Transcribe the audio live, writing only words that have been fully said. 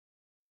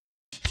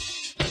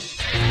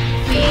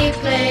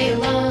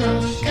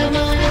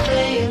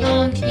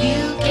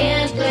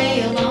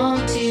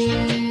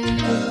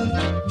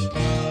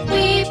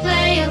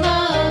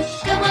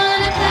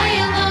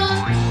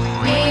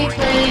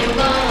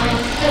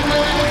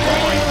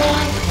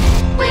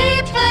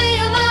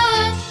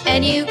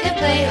and you can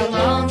play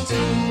along too.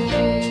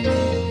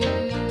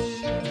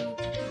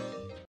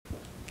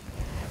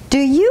 Do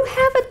you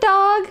have a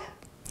dog?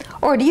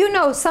 Or do you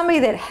know somebody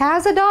that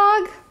has a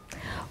dog?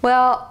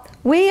 Well,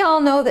 we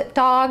all know that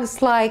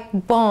dogs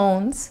like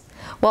bones.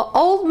 Well,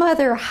 Old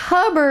Mother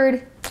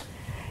Hubbard,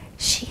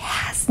 she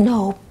has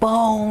no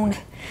bone.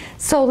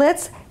 So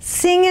let's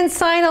sing and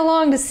sign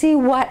along to see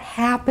what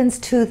happens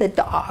to the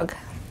dog.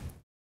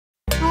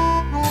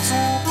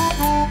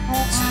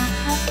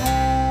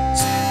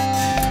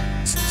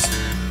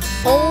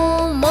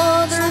 Old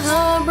Mother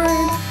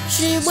Hubbard,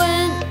 she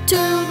went to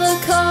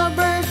the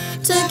cupboard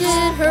to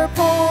get her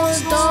poor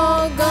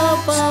dog a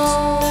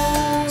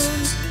bone.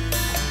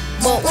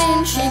 But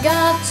when she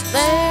got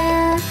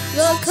there,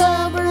 the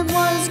cupboard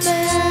was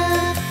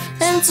bare,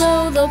 and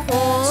so the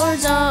poor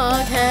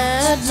dog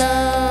had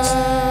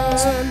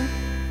none.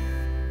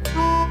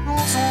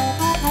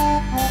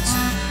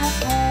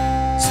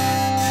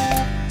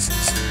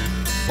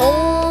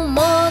 Old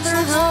Mother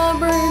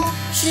Hubbard,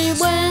 she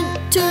went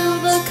to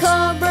the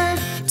cupboard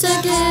to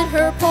get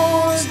her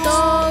poor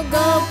dog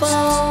a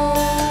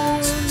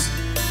bone.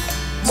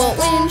 But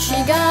when she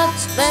got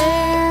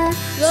there,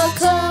 the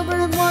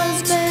cupboard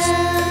was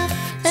bare,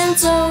 and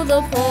so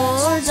the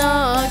poor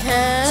dog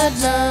had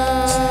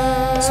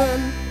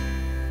none.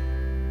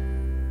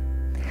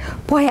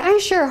 Boy, I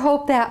sure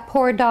hope that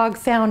poor dog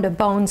found a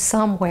bone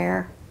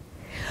somewhere.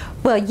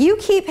 Well, you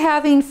keep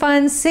having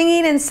fun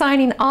singing and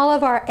signing all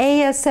of our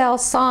ASL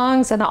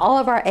songs and all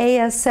of our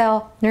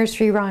ASL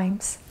nursery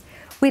rhymes.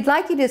 We'd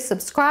like you to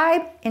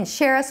subscribe and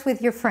share us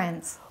with your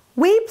friends.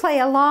 We play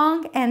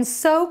along, and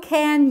so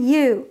can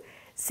you.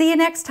 See you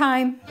next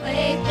time.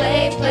 Play,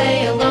 play,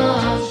 play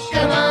along.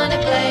 Come on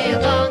and play